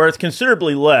probably worth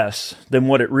considerably less than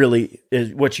what it really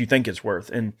is, what you think it's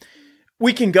worth. And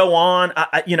we can go on.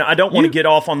 I don't want to get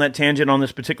off on that tangent on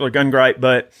this particular gun gripe,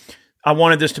 but I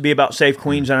wanted this to be about safe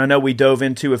queens, and I know we dove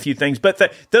into a few things, but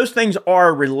those things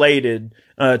are related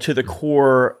to the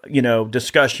core,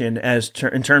 discussion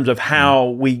in terms of how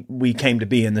we came to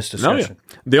be in this discussion. Oh,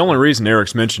 yeah. The only reason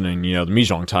Eric's mentioning, the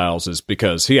Mahjong tiles is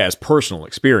because he has personal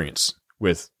experience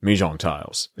with Mahjong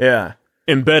tiles. Yeah.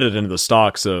 Embedded into the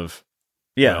stocks of,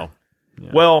 Yeah.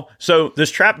 Well, so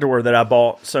this trapdoor that I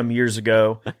bought some years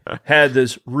ago had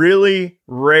this really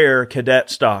rare cadet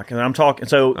stock, and I'm talking.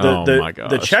 So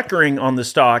the checkering on the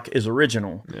stock is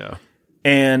original. Yeah,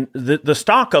 and the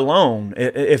stock alone,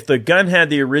 if the gun had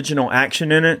the original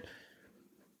action in it,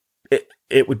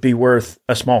 it would be worth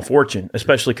a small fortune,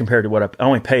 especially compared to what I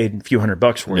only paid a few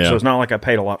 $100 for it. Yeah. So it's not like I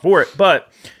paid a lot for it.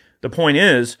 But the point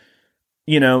is,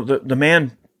 the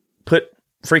man put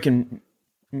freaking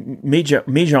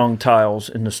Mahjong tiles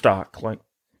in the stock, like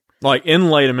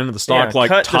inlaid them into the stock, like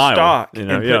cut tile, the stock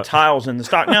and put tiles in the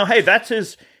stock. Now, hey, that's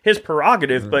his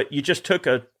prerogative, but you just took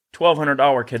a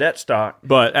 $1,200 cadet stock,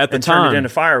 but at the time turned it into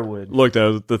firewood. Look,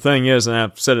 though, the thing is, and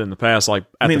I've said it in the past, like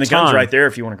the gun's right there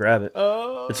if you want to grab it.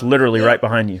 It's literally right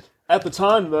behind you. At the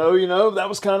time, though, that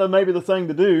was kind of maybe the thing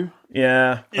to do.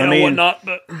 Yeah, whatnot.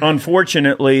 But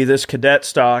unfortunately, this cadet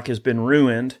stock has been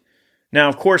ruined. Now,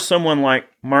 of course, someone like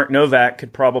Mark Novak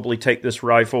could probably take this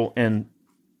rifle and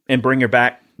bring her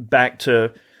back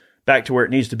to where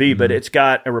it needs to be, but it's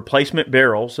got a replacement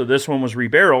barrel, so this one was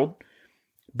rebarreled.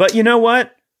 But you know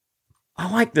what?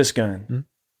 I like this gun.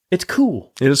 It's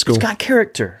cool. It is cool. It's got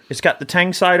character. It's got the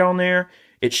tang sight on there.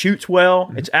 It shoots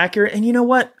well. It's accurate. And you know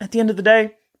what? At the end of the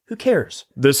day, who cares?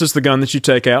 This is the gun that you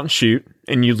take out and shoot,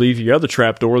 and you leave your other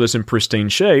trapdoor that's in pristine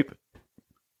shape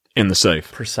in the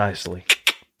safe. Precisely.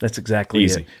 That's exactly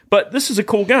Easy. it. But this is a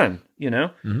cool gun, you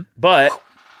know? But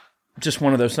just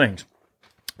one of those things.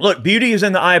 Look, beauty is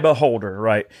in the eye of the beholder,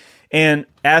 right? And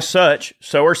as such,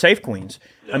 so are safe queens.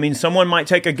 I mean, someone might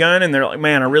take a gun and they're like,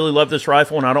 man, I really love this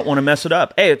rifle and I don't want to mess it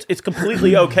up. Hey, it's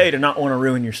completely okay to not want to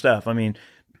ruin your stuff. I mean,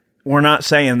 we're not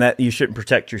saying that you shouldn't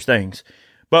protect your things.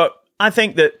 But I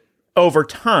think that over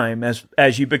time,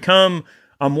 as you become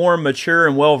a more mature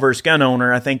and well-versed gun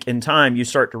owner, I think in time you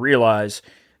start to realize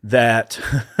that,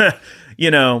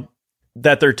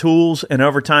 that they're tools, and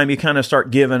over time you kind of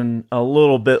start giving a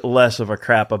little bit less of a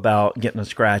crap about getting a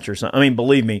scratch or something. I mean,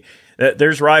 believe me,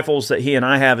 there's rifles that he and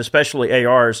I have, especially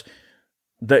ARs,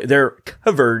 they're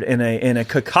covered in a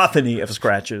cacophony of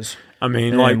scratches. I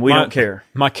mean, we don't care.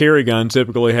 My carry gun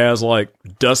typically has like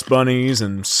dust bunnies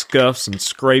and scuffs and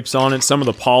scrapes on it. Some of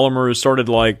the polymer has started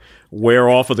to like wear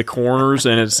off of the corners,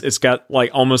 and it's got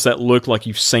like almost that look like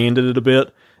you've sanded it a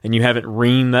bit and you haven't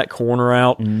reamed that corner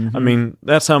out. I mean,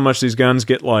 that's how much these guns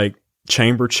get like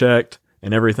chamber checked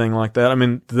and everything like that. I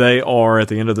mean, they are at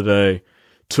the end of the day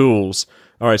tools.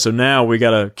 All right, so now we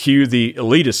got to cue the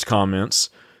elitist comments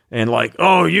and like,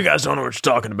 oh, you guys don't know what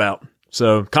you're talking about.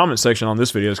 So comment section on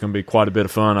this video is going to be quite a bit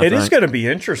of fun, I think. It is going to be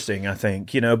interesting, I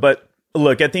think, but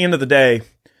look, at the end of the day,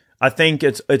 I think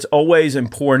it's always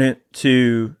important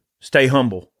to stay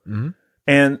humble.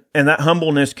 And that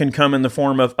humbleness can come in the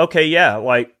form of, okay, yeah,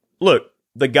 like, look,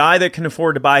 the guy that can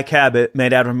afford to buy a Cabot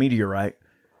made out of meteorite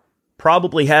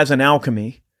probably has an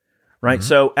Alchemy, right?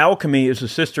 So Alchemy is a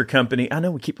sister company. I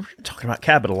know we keep talking about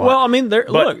Cabot a lot. Well, I mean,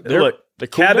 look, the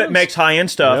Cabot makes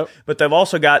high-end stuff, but they've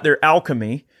also got their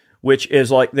Alchemy, which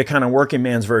is like the kind of working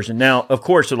man's version. Now, of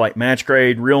course, they're like match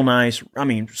grade, real nice, I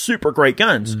mean, super great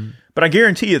guns. But I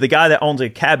guarantee you, the guy that owns a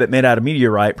Cabot made out of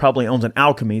meteorite probably owns an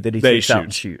Alchemy that he takes out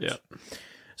and shoots. Yeah.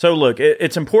 So look,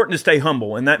 it's important to stay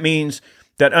humble, and that means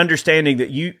that understanding that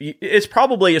it's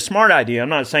probably a smart idea. I'm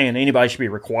not saying anybody should be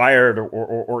required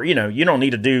or you don't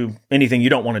need to do anything you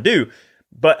don't want to do.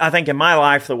 But I think in my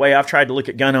life, the way I've tried to look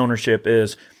at gun ownership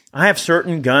is I have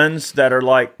certain guns that are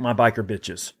like my biker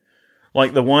bitches.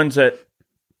 Like the ones that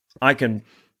I can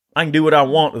do what I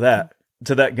want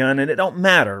to that gun, and it don't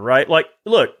matter, right? Like,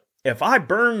 look, if I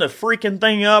burn the freaking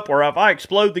thing up, or if I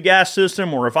explode the gas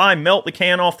system, or if I melt the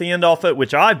can off the end off it,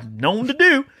 which I've known to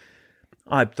do,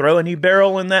 I throw a new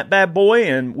barrel in that bad boy,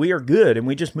 and we are good, and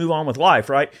we just move on with life,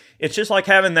 right? It's just like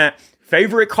having that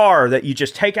favorite car that you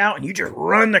just take out and you just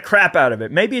run the crap out of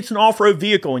it. Maybe it's an off-road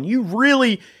vehicle, and you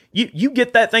really, you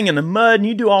get that thing in the mud, and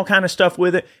you do all kind of stuff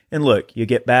with it, and look, you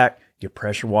get back, you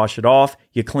pressure wash it off,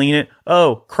 you clean it.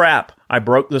 Oh, crap, I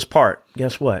broke this part.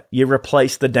 Guess what? You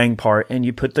replace the dang part and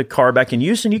you put the car back in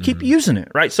use and you keep using it,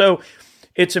 right? So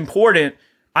it's important.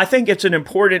 I think it's an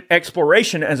important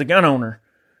exploration as a gun owner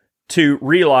to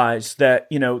realize that,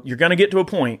 you're going to get to a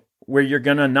point where you're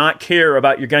going to not care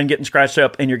about your gun getting scratched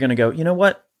up, and you're going to go, you know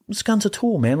what? This gun's a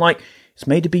tool, man. Like, it's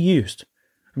made to be used.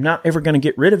 I'm not ever going to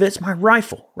get rid of it. It's my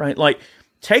rifle, right? Like,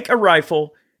 take a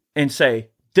rifle and say,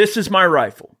 this is my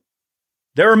rifle.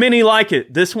 There are many like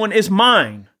it. This one is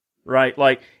mine, right?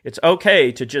 Like, it's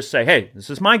okay to just say, hey, this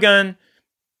is my gun,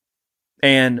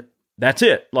 and that's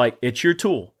it. Like, it's your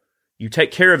tool. You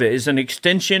take care of it. It's an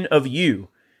extension of you.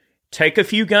 Take a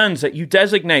few guns that you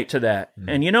designate to that.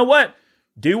 And you know what?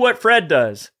 Do what Fred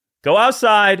does. Go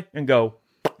outside and go,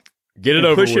 get it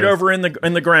over push with. it over in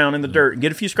the ground, in the dirt, and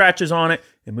get a few scratches on it,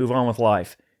 and move on with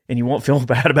life. And you won't feel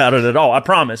bad about it at all. I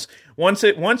promise. Once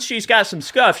she's got some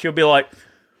scuff, she'll be like,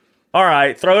 all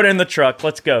right, throw it in the truck.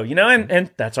 Let's go.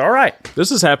 And that's all right. This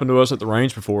has happened to us at the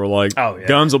range before. Like, Oh, yeah.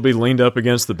 guns will be leaned up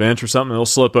against the bench or something. They'll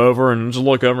slip over and just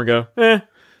look over and go, eh.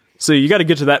 See, you got to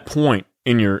get to that point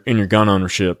in your gun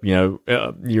ownership. Your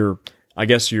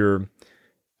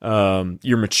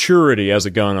maturity as a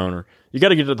gun owner. You got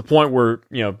to get to the point where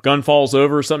gun falls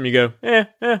over or something. You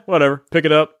go, whatever. Pick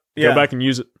it up. Go back and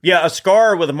use it. Yeah, a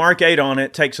SCAR with a Mark 8 on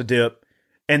it takes a dip.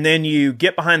 And then you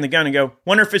get behind the gun and go,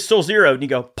 wonder if it's still zeroed. And you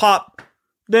go, pop,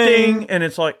 ding. And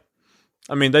it's like,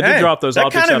 I mean, they do drop those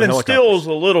objects out of That kind of helicopters. instills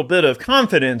a little bit of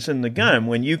confidence in the gun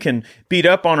when you can beat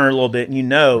up on her a little bit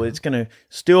and it's going to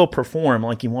still perform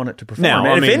like you want it to perform. Now,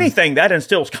 and if anything, that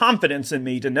instills confidence in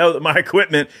me to know that my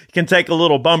equipment can take a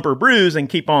little bumper bruise and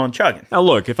keep on chugging. Now,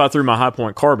 look, if I threw my high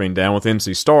point carbine down with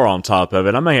MC Star on top of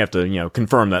it, I may have to,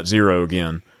 confirm that zero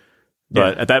again.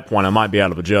 But at that point, I might be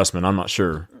out of adjustment. I'm not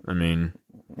sure. I mean,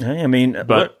 But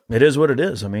look, it is what it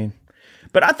is. I mean,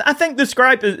 but I think this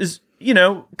gripe is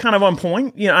kind of on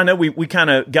point. I know we kind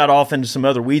of got off into some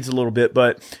other weeds a little bit,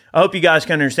 but I hope you guys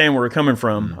can understand where we're coming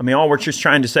from. I mean, all we're just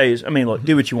trying to say is, look,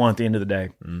 do what you want at the end of the day.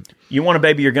 You want to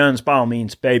baby your guns, by all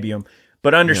means, baby them.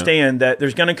 But understand that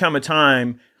there's going to come a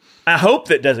time, I hope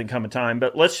that doesn't come a time,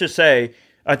 but let's just say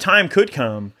a time could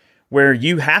come where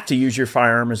you have to use your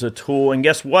firearm as a tool. And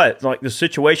guess what? Like, the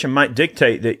situation might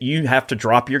dictate that you have to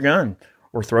drop your gun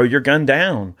or throw your gun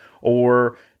down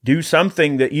or do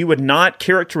something that you would not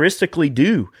characteristically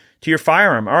do to your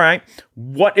firearm. All right.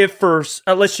 What if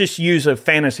let's just use a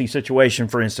fantasy situation,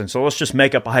 for instance. So let's just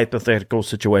make up a hypothetical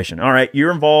situation. All right.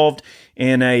 You're involved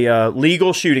in a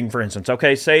legal shooting, for instance.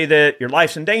 Okay. Say that your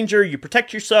life's in danger. You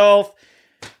protect yourself,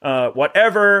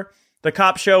 whatever. The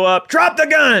cops show up. Drop the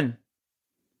gun.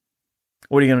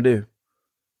 What are you going to do?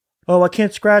 Oh, I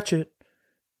can't scratch it.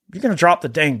 You're going to drop the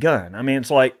dang gun. I mean,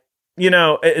 it's like,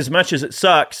 as much as it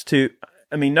sucks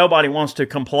nobody wants to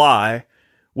comply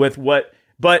with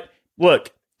but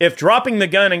look, if dropping the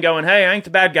gun and going, hey, I ain't the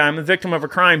bad guy, I'm the victim of a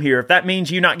crime here, if that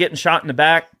means you not getting shot in the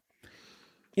back,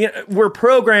 we're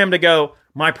programmed to go,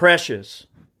 my precious,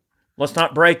 let's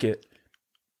not break it.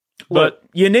 But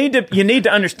you need to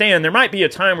understand there might be a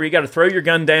time where you got to throw your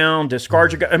gun down,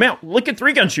 discard your gun. Look at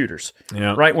 3-gun shooters,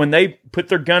 right? When they put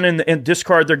their gun in and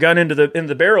discard their gun into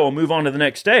the barrel and move on to the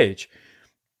next stage,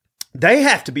 they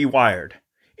have to be wired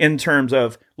in terms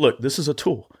of, look, this is a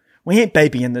tool. We ain't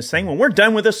babying this thing. When we're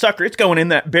done with this sucker, it's going in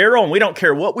that barrel, and we don't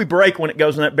care what we break when it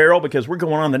goes in that barrel because we're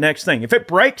going on the next thing. If it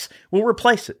breaks, we'll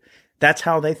replace it. That's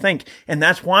how they think. And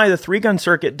that's why the 3-gun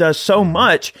circuit does so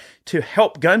much to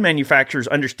help gun manufacturers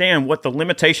understand what the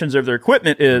limitations of their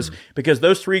equipment is, because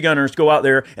those 3-gunners go out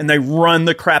there and they run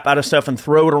the crap out of stuff and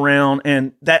throw it around,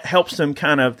 and that helps them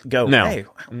kind of go, hey,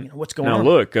 what's going on?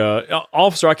 Now, look,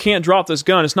 officer, I can't drop this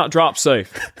gun. It's not drop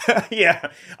safe.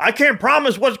 Yeah. I can't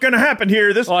promise what's going to happen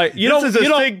here. This is a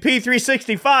SIG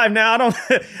P365 now. I don't.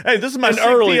 Hey, this is my SIG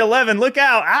P11. Look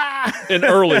out. An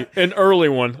early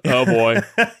one. Oh, boy.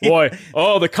 Boy.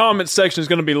 Oh, the comment section is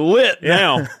going to be lit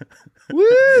now.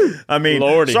 Woo!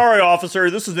 Lordy. Sorry, officer,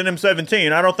 this is an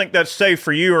M17. I don't think that's safe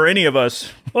for you or any of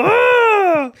us.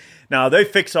 No, they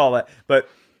fix all that. But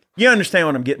you understand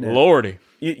what I'm getting at. Lordy.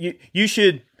 You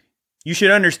should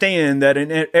understand that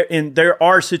in there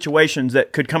are situations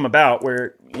that could come about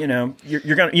where,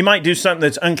 you might do something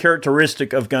that's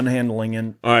uncharacteristic of gun handling,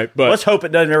 and all right, but let's hope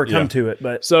it doesn't ever come to it.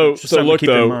 But so look,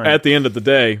 though, at the end of the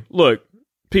day, look,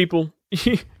 people,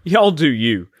 y'all do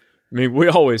you. We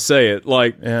always say it.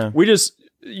 Like,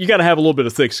 you got to have a little bit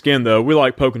of thick skin, though. We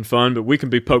like poking fun, but we can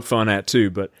be poked fun at, too.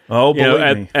 But,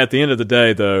 at the end of the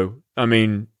day, though,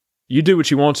 you do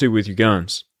what you want to with your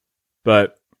guns,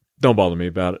 but don't bother me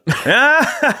about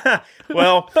it.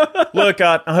 Well, look,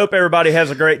 I hope everybody has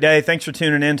a great day. Thanks for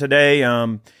tuning in today.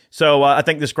 So I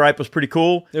think this gripe was pretty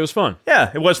cool. It was fun.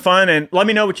 Yeah, it was fun. And let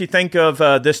me know what you think of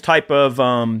this type of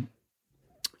a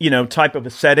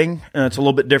setting. It's a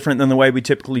little bit different than the way we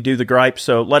typically do the gripes.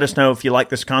 So let us know if you like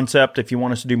this concept, if you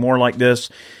want us to do more like this,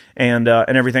 and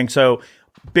everything. So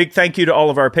big thank you to all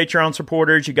of our Patreon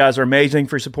supporters. You guys are amazing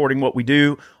for supporting what we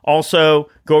do. Also,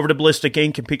 go over to Ballistic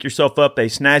Ink and pick yourself up a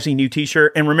snazzy new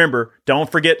t-shirt. And remember,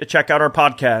 don't forget to check out our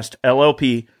podcast,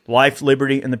 LLP, Life,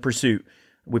 Liberty, and the Pursuit.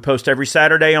 We post every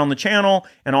Saturday on the channel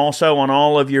and also on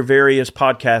all of your various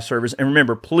podcast services. And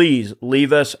remember, please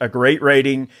leave us a great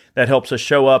rating. That helps us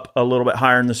show up a little bit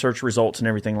higher in the search results and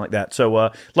everything like that.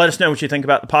 So let us know what you think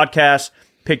about the podcast.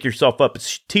 Pick yourself up a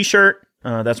t-shirt.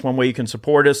 That's one way you can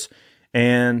support us.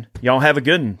 And y'all have a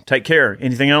good one. Take care.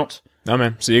 Anything else? No,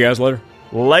 man. See you guys later.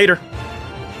 Later.